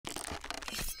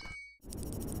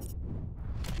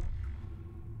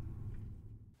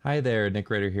Hi there,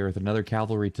 Nick Rader here with another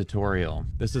Cavalry tutorial.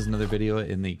 This is another video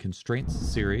in the Constraints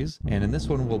series, and in this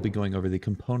one we'll be going over the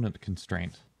component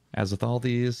constraint. As with all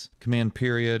these, command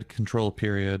period, control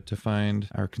period to find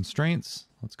our constraints.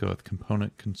 Let's go with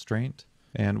component constraint.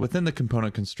 And within the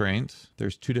component constraint,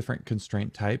 there's two different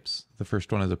constraint types. The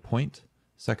first one is a point,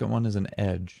 second one is an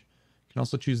edge. You can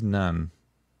also choose none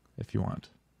if you want.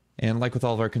 And like with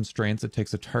all of our constraints, it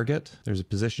takes a target. There's a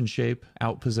position shape,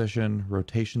 out position,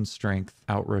 rotation strength,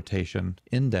 out rotation,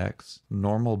 index,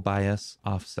 normal bias,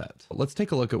 offset. Let's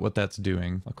take a look at what that's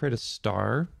doing. I'll create a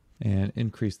star and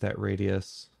increase that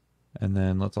radius. And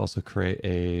then let's also create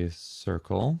a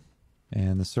circle.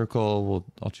 And the circle,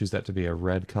 I'll choose that to be a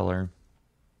red color.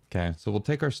 Okay, so we'll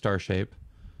take our star shape,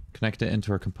 connect it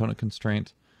into our component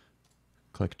constraint,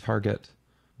 click target.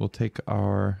 We'll take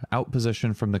our out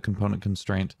position from the component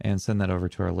constraint and send that over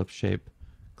to our ellipse shape.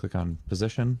 Click on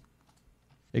position.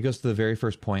 It goes to the very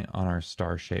first point on our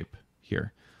star shape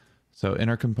here. So in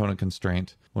our component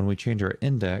constraint, when we change our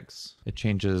index, it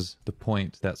changes the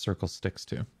point that circle sticks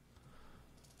to.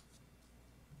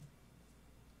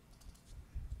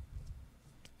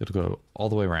 It'll go all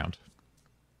the way around.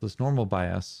 This normal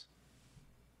bias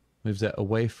moves it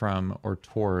away from or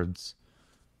towards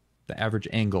the average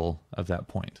angle of that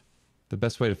point. The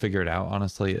best way to figure it out,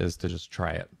 honestly, is to just try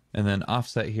it. And then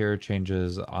offset here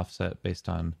changes offset based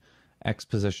on X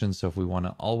position. So if we want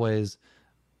to always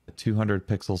 200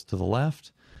 pixels to the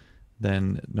left,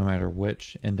 then no matter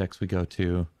which index we go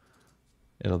to,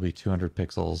 it'll be 200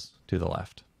 pixels to the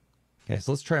left. Okay,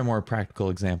 so let's try a more practical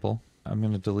example. I'm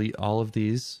going to delete all of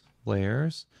these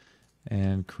layers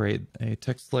and create a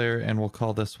text layer, and we'll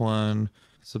call this one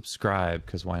subscribe,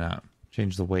 because why not?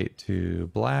 Change the weight to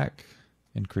black,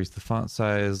 increase the font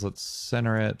size, let's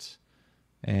center it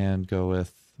and go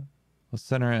with, let's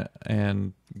center it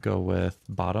and go with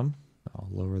bottom. I'll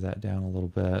lower that down a little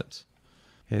bit.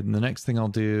 Okay, and the next thing I'll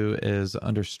do is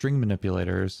under string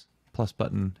manipulators, plus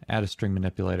button, add a string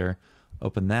manipulator,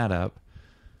 open that up,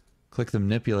 click the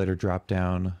manipulator drop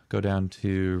down, go down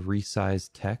to resize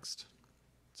text.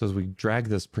 So as we drag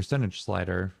this percentage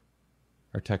slider,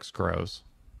 our text grows.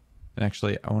 And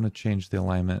actually, I want to change the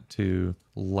alignment to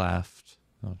left.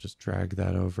 I'll just drag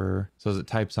that over. So as it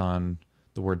types on,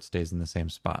 the word stays in the same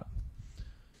spot.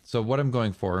 So what I'm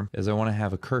going for is I want to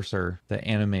have a cursor that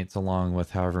animates along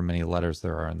with however many letters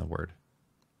there are in the word.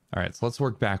 All right, so let's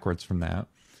work backwards from that.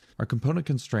 Our component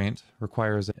constraint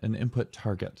requires an input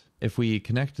target. If we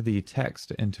connect the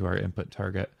text into our input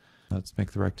target, let's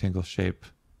make the rectangle shape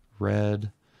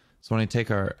red. So when I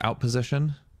take our out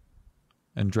position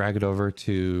and drag it over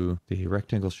to the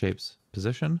rectangle shape's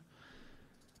position,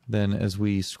 then as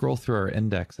we scroll through our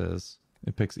indexes,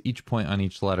 it picks each point on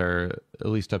each letter, at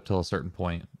least up till a certain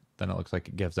point, then it looks like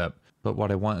it gives up. But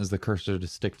what I want is the cursor to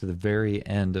stick to the very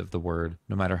end of the word,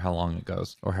 no matter how long it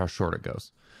goes or how short it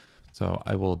goes. So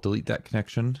I will delete that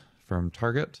connection from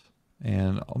target,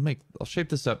 and I'll shape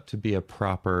this up to be a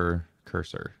proper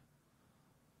cursor.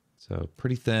 So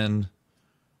pretty thin,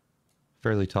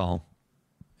 fairly tall.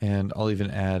 And I'll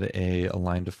even add a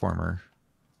align deformer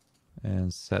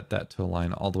and set that to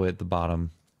align all the way at the bottom.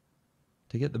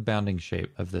 To get the bounding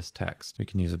shape of this text, we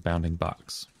can use a bounding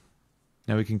box.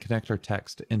 Now we can connect our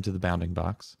text into the bounding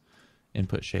box,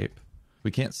 input shape.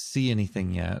 We can't see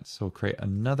anything yet, so we'll create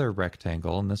another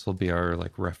rectangle, and this will be our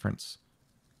reference.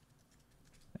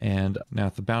 And now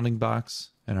at the bounding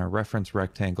box and our reference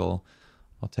rectangle,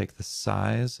 I'll take the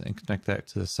size and connect that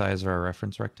to the size of our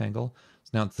reference rectangle.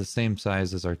 So now it's the same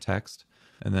size as our text.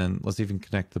 And then let's even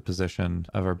connect the position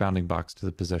of our bounding box to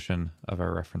the position of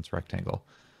our reference rectangle.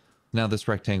 Now this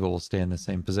rectangle will stay in the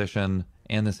same position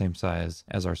and the same size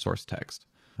as our source text.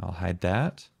 I'll hide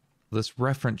that. This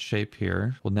reference shape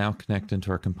here will now connect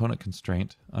into our component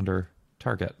constraint under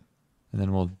target. And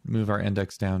then we'll move our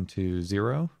index down to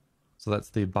 0. So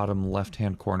that's the bottom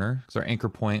left-hand corner, because our anchor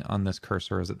point on this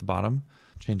cursor is at the bottom.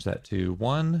 Change that to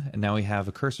 1, and now we have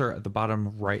a cursor at the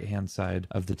bottom right-hand side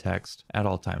of the text at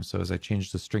all times. So as I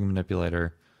change the string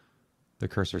manipulator, the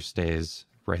cursor stays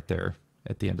right there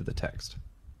at the end of the text.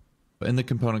 In the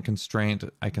component constraint,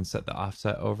 I can set the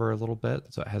offset over a little bit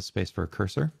so it has space for a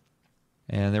cursor.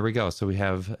 And there we go. So we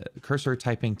have cursor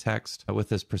typing text with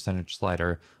this percentage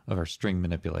slider of our string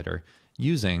manipulator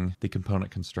using the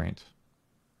component constraint.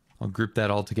 I'll group that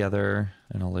all together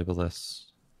and I'll label this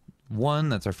 1.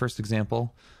 That's our first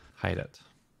example. Hide it.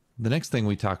 The next thing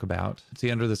we talk about,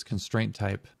 see under this constraint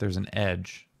type, there's an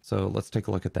edge. So let's take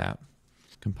a look at that.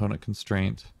 Component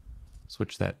constraint,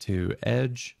 switch that to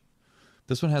edge.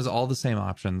 This one has all the same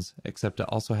options, except it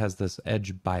also has this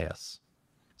edge bias.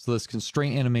 So this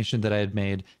constraint animation that I had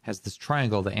made has this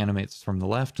triangle that animates from the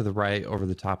left to the right over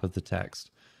the top of the text.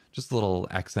 Just a little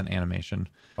accent animation.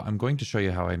 I'm going to show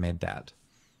you how I made that.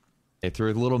 Okay,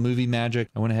 through a little movie magic,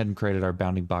 I went ahead and created our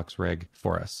bounding box rig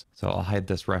for us. So I'll hide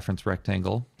this reference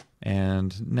rectangle.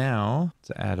 And now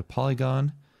to add a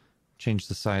polygon, change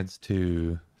the sides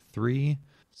to 3,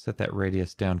 set that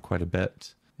radius down quite a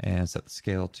bit, and set the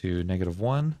scale to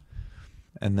 -1.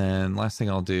 And then last thing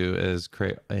I'll do is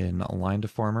create an align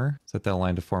deformer, set the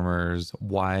align deformer's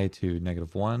Y to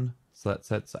 -1. So that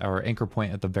sets our anchor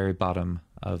point at the very bottom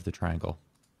of the triangle.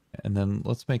 And then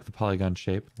let's make the polygon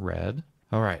shape red.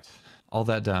 All right, all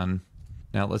that done.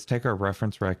 Now let's take our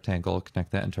reference rectangle,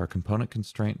 connect that into our component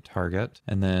constraint target,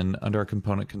 and then under our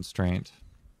component constraint,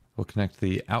 we'll connect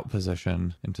the out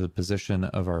position into the position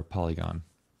of our polygon.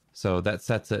 So that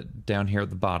sets it down here at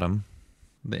the bottom.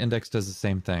 The index does the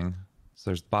same thing. So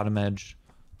there's the bottom edge,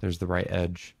 there's the right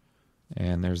edge,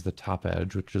 and there's the top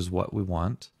edge, which is what we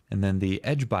want. And then the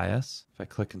edge bias, if I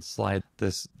click and slide,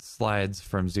 this slides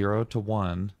from 0 to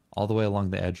 1 all the way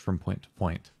along the edge from point to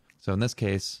point. So in this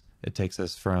case, it takes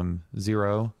us from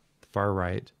 0, the far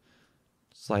right,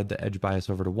 slide the edge bias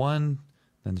over to 1,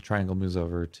 then the triangle moves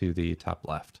over to the top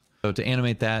left. So to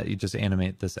animate that, you just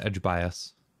animate this edge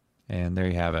bias, and there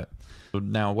you have it. So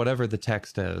now whatever the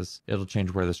text is, it'll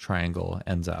change where this triangle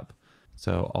ends up.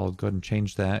 So I'll go ahead and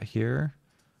change that here.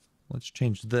 Let's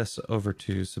change this over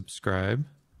to subscribe,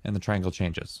 and the triangle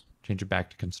changes. Change it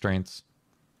back to constraints,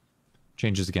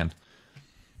 changes again.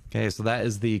 Okay, so that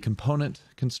is the component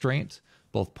constraint,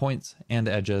 both points and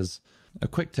edges. A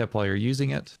quick tip while you're using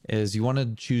it is you want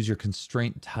to choose your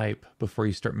constraint type before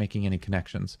you start making any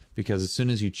connections, because as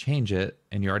soon as you change it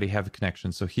and you already have a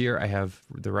connection, so here I have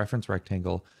the reference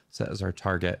rectangle set as our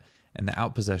target and the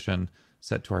out position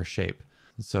set to our shape.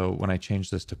 So when I change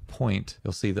this to point,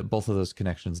 you'll see that both of those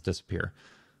connections disappear.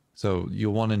 So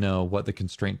you'll want to know what the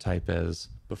constraint type is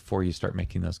before you start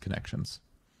making those connections.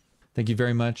 Thank you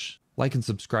very much. Like and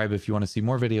subscribe if you want to see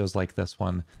more videos like this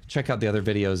one. Check out the other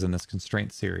videos in this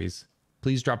constraint series.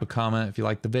 Please drop a comment if you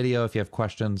like the video, if you have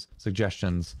questions,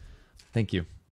 suggestions. Thank you.